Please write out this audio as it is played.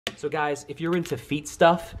So guys, if you're into feet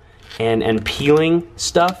stuff and peeling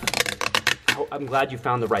stuff, I'm glad you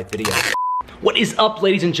found the right video. What is up,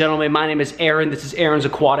 ladies and gentlemen? My name is Aaron. This is Aaron's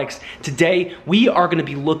Aquatics. Today, we are gonna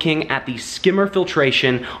be looking at the skimmer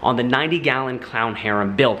filtration on the 90-gallon clown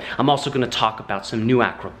harem build. I'm also gonna talk about some new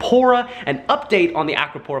Aquapora, an update on the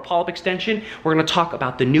Aquapora polyp extension. We're gonna talk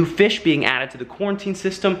about the new fish being added to the quarantine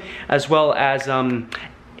system, as well as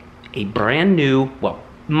a brand new, well,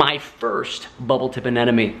 my first bubble tip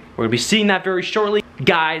anemone. We're gonna be seeing that very shortly.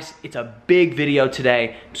 Guys, it's a big video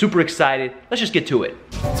today. Super excited. Let's just get to it.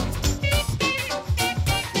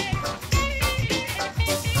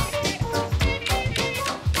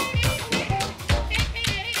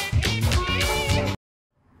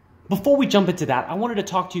 Before we jump into that, I wanted to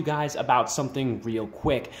talk to you guys about something real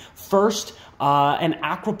quick. First, an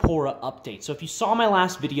Aquapora update. So if you saw my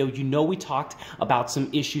last video, you know we talked about some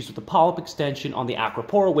issues with the polyp extension on the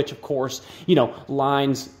Aquapora, which of course, you know,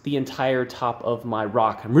 lines the entire top of my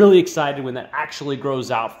rock. I'm really excited when that actually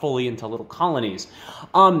grows out fully into little colonies.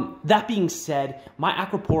 That being said, my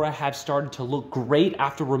Aquapora have started to look great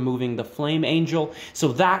after removing the flame angel. So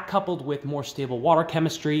that, coupled with more stable water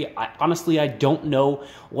chemistry, honestly, I don't know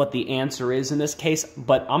what the answer is in this case,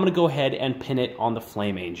 but I'm gonna go ahead and pin it on the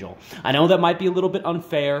flame angel. I know that might be a little bit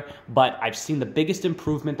unfair, but I've seen the biggest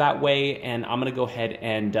improvement that way, and I'm gonna go ahead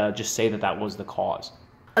and just say that that was the cause.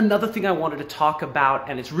 Another thing I wanted to talk about,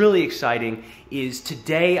 and it's really exciting, is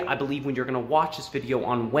today, I believe when you're gonna watch this video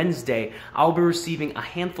on Wednesday, I'll be receiving a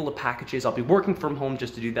handful of packages. I'll be working from home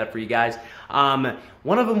just to do that for you guys.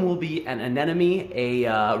 One of them will be an anemone,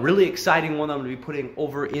 a really exciting one that I'm gonna be putting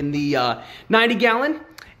over in the 90-gallon.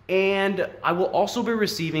 And I will also be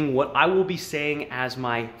receiving what I will be saying as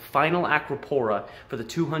my final Aquapora for the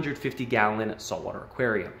 250-gallon saltwater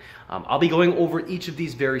aquarium. I'll be going over each of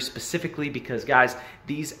these very specifically because, guys,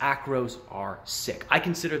 these acros are sick. I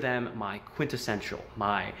consider them my quintessential,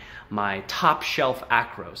 my top shelf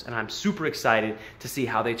acros, and I'm super excited to see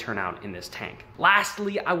how they turn out in this tank.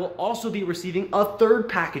 Lastly, I will also be receiving a third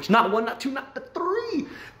package, not one, not two, not but 3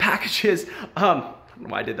 packages. I don't know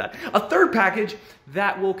why I did that. A third package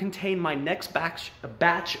that will contain my next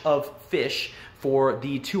batch of fish for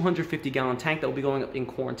the 250-gallon tank that will be going up in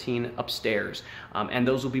quarantine upstairs. And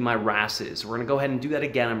those will be my wrasses. We're gonna go ahead and do that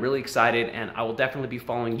again. I'm really excited, and I will definitely be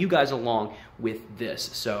following you guys along with this,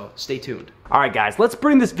 so stay tuned. All right, guys, let's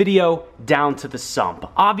bring this video down to the sump.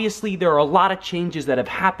 Obviously, there are a lot of changes that have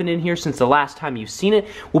happened in here since the last time you've seen it.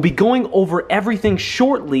 We'll be going over everything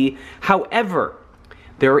shortly. However,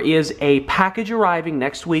 there is a package arriving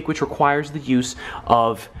next week which requires the use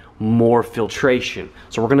of more filtration.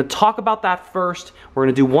 So we're gonna talk about that first. We're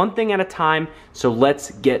gonna do one thing at a time, so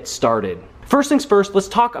let's get started. First things first, let's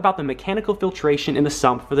talk about the mechanical filtration in the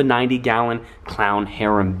sump for the 90-gallon clown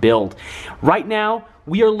harem build. Right now,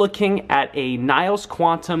 we are looking at a NYOS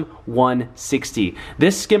Quantum 160.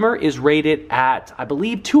 This skimmer is rated at, I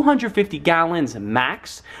believe, 250 gallons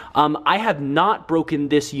max. I have not broken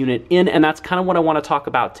this unit in, and that's kind of what I want to talk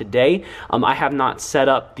about today. I have not set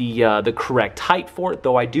up the correct height for it,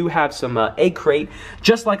 though I do have some egg crate,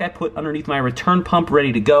 just like I put underneath my return pump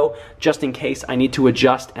ready to go, just in case I need to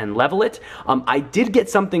adjust and level it. I did get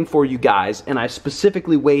something for you guys, and I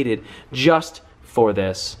specifically waited just for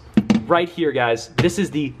this. Right here, guys, this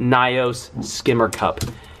is the NYOS skimmer cup.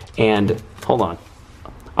 And hold on,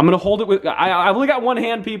 I'm gonna hold it with, I've only got one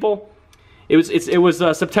hand, people. It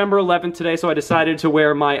was September 11th today, so I decided to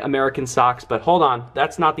wear my American socks, but hold on,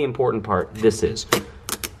 that's not the important part. This is.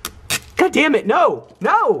 God damn it, no,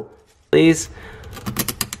 no! Please.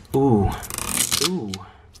 Ooh, ooh,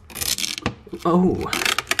 oh.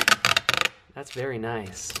 That's very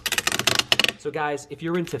nice. So guys, if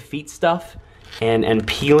you're into feet stuff, and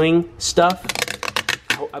peeling stuff,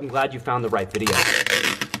 I'm glad you found the right video.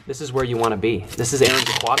 This is where you want to be. This is Aaron's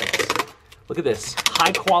Aquatics. Look at this,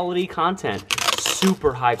 high quality content,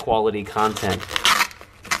 super high quality content.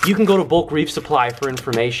 You can go to Bulk Reef Supply for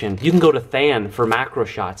information. You can go to Than for macro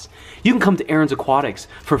shots. You can come to Aaron's Aquatics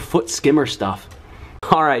for foot skimmer stuff.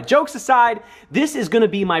 All right, jokes aside, this is gonna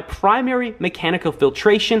be my primary mechanical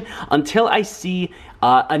filtration until I see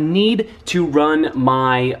a need to run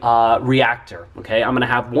my reactor, okay? I'm gonna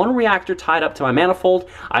have one reactor tied up to my manifold.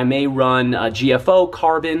 I may run GFO,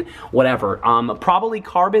 carbon, whatever. Probably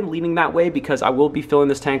carbon, leaning that way because I will be filling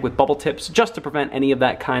this tank with bubble tips just to prevent any of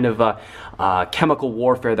that kind of chemical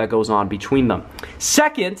warfare that goes on between them.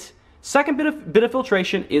 Second bit of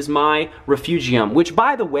filtration is my refugium, which,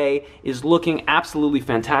 by the way, is looking absolutely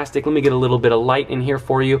fantastic. Let me get a little bit of light in here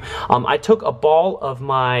for you. I took a ball of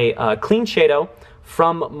my clean cheato,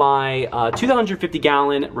 from my 250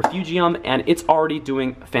 gallon refugium, and it's already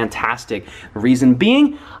doing fantastic. Reason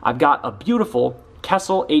being, I've got a beautiful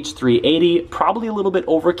Kessil H380, probably a little bit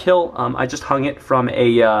overkill. I just hung it from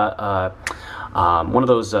a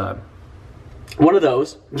one of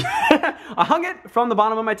those. I hung it from the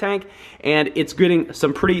bottom of my tank, and it's getting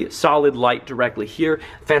some pretty solid light directly here.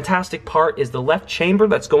 Fantastic part is the left chamber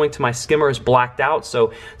that's going to my skimmer is blacked out,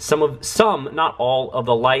 so not all of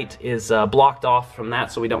the light is blocked off from that,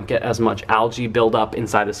 so we don't get as much algae buildup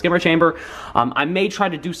inside the skimmer chamber. I may try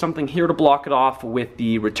to do something here to block it off with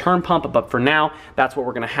the return pump, but for now, that's what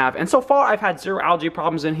we're gonna have. And so far, I've had 0 algae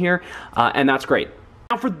problems in here, and that's great.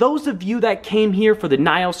 Now, for those of you that came here for the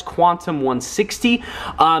NYOS Quantum 160,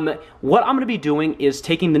 what I'm going to be doing is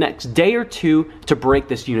taking the next day or two to break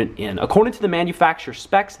this unit in. According to the manufacturer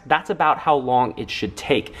specs, that's about how long it should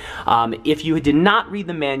take. If you did not read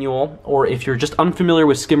the manual, or if you're just unfamiliar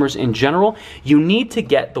with skimmers in general, you need to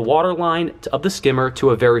get the water line of the skimmer to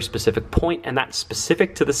a very specific point, and that's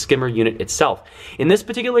specific to the skimmer unit itself. In this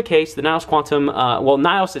particular case, the NYOS Quantum,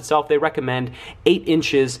 NYOS itself, they recommend 8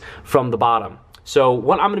 inches from the bottom. So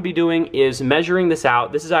what I'm going to be doing is measuring this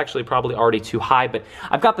out. This is actually probably already too high, but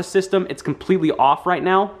I've got the system. It's completely off right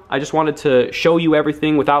now. I just wanted to show you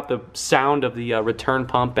everything without the sound of the return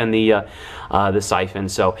pump and the siphon.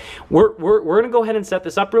 So we're going to go ahead and set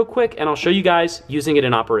this up real quick, and I'll show you guys using it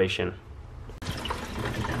in operation.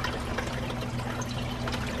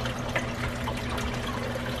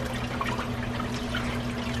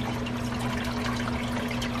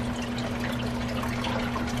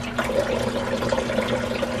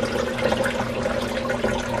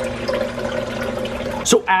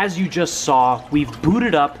 So as you just saw, we've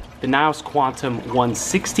booted up the NYOS Quantum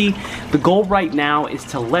 160. The goal right now is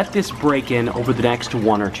to let this break in over the next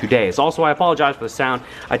 1 or 2 days. Also, I apologize for the sound.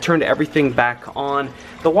 I turned everything back on.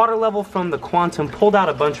 The water level from the Quantum pulled out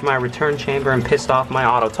a bunch of my return chamber and pissed off my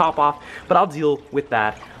auto top off, but I'll deal with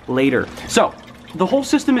that later. So, the whole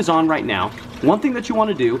system is on right now. One thing that you want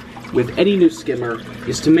to do with any new skimmer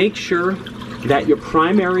is to make sure that your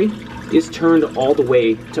primary is turned all the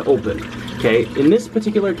way to open. Okay, in this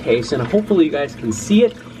particular case, and hopefully you guys can see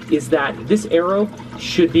it, is that this arrow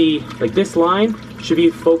should be, like this line, should be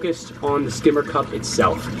focused on the skimmer cup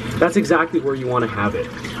itself. That's exactly where you want to have it.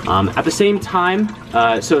 At the same time,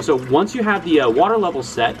 so once you have the water level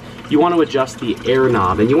set, you want to adjust the air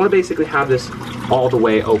knob, and you want to basically have this all the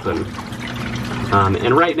way open.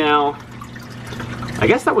 And right now, I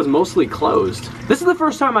guess that was mostly closed. This is the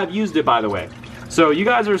first time I've used it, by the way. So you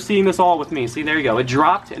guys are seeing this all with me. See, there you go. It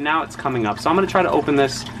dropped and now it's coming up. So I'm gonna try to open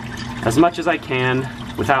this as much as I can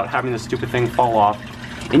without having this stupid thing fall off.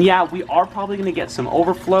 And yeah, we are probably gonna get some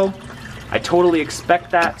overflow. I totally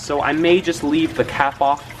expect that. So I may just leave the cap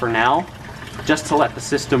off for now, just to let the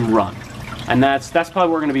system run. And that's probably what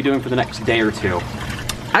we're gonna be doing for the next day or two.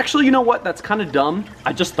 Actually, you know what? That's kind of dumb.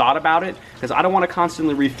 I just thought about it because I don't want to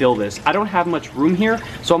constantly refill this. I don't have much room here,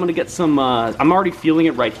 so I'm going to get some, I'm already feeling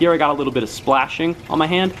it right here. I got a little bit of splashing on my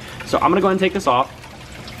hand. So I'm going to go ahead and take this off.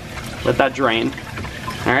 Let that drain.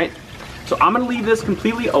 All right. So I'm going to leave this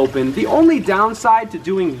completely open. The only downside to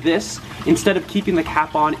doing this instead of keeping the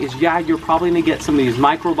cap on is, yeah, you're probably going to get some of these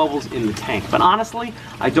micro bubbles in the tank. But honestly,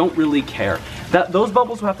 I don't really care. Those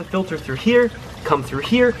bubbles will have to filter through here, come through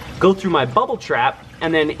here, go through my bubble trap,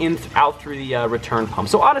 and then out through the return pump.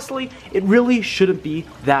 So honestly, it really shouldn't be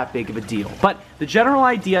that big of a deal. But the general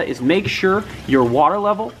idea is make sure your water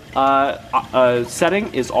level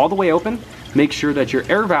setting is all the way open. Make sure that your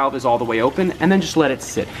air valve is all the way open, and then just let it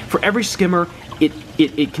sit. For every skimmer,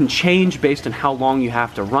 it can change based on how long you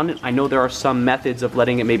have to run it. I know there are some methods of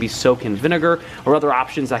letting it maybe soak in vinegar or other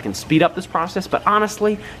options that can speed up this process, but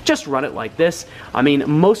honestly, just run it like this. I mean,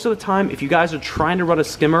 most of the time, if you guys are trying to run a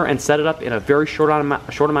skimmer and set it up in a very short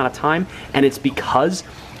amount of time, and it's because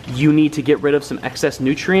you need to get rid of some excess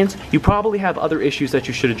nutrients, you probably have other issues that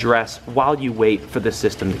you should address while you wait for the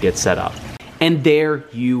system to get set up. And there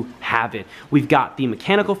you have it. We've got the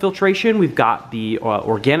mechanical filtration, we've got the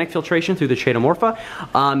organic filtration through the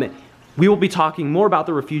cheato. We will be talking more about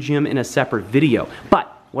the refugium in a separate video.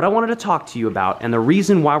 But what I wanted to talk to you about, and the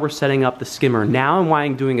reason why we're setting up the skimmer now and why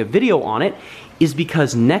I'm doing a video on it, is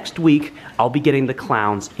because next week I'll be getting the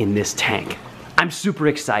clowns in this tank. I'm super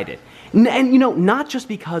excited. And you know, not just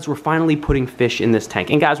because we're finally putting fish in this tank.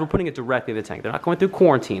 And guys, we're putting it directly in the tank. They're not going through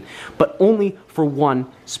quarantine, but only for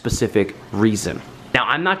one specific reason. Now,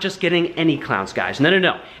 I'm not just getting any clowns, guys.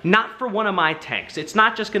 No. Not for one of my tanks. It's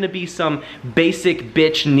not just gonna be some basic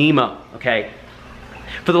bitch Nemo, okay?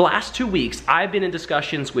 For the last 2 weeks, I've been in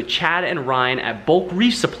discussions with Chad and Ryan at Bulk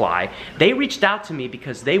Reef Supply. They reached out to me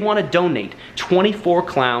because they want to donate 24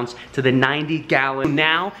 clowns to the 90-gallon.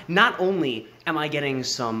 Now, not only am I getting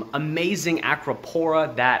some amazing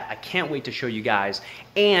Acropora that I can't wait to show you guys,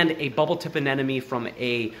 and a bubble tip anemone from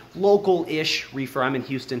a local-ish reefer. I'm in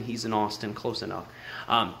Houston, he's in Austin, close enough.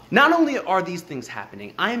 Not only are these things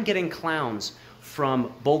happening, I am getting clowns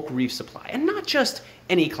from Bulk Reef Supply, and not just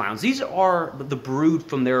any clowns. These are the brood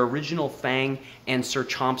from their original Fang and Sir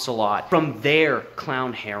Chomps-a-Lot from their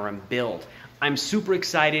clown harem build. I'm super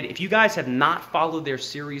excited. If you guys have not followed their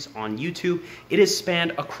series on YouTube, it has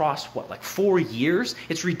spanned across, what, like 4 years?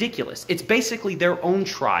 It's ridiculous. It's basically their own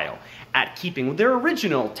trial at keeping their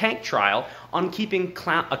original tank trial on keeping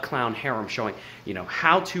a clown harem, showing, you know,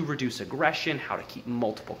 how to reduce aggression, how to keep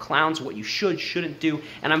multiple clowns, what you shouldn't do.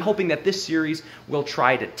 And I'm hoping that this series will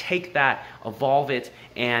try to take that, evolve it,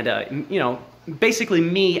 and, you know, basically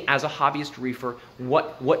me as a hobbyist reefer,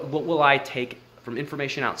 what will I take from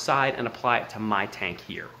information outside and apply it to my tank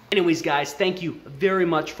here. Anyways, guys, thank you very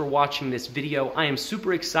much for watching this video. I am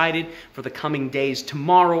super excited for the coming days.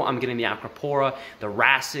 Tomorrow, I'm getting the Acropora, the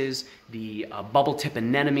wrasses, the bubble tip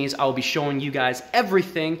anemones. I will be showing you guys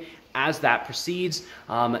everything as that proceeds.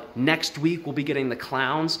 Next week, we'll be getting the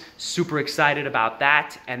clowns. Super excited about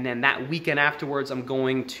that. And then that weekend afterwards, I'm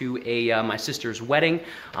going to my sister's wedding.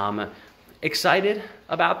 Excited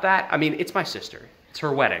about that. I mean, it's my sister. It's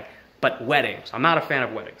her wedding. But weddings, I'm not a fan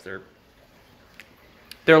of weddings.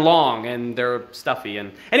 They're long and they're stuffy.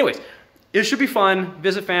 And anyways, it should be fun.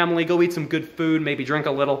 Visit family, go eat some good food, maybe drink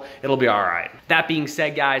a little. It'll be all right. That being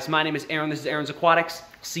said, guys, my name is Aaron. This is Aaron's Aquatics.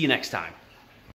 See you next time.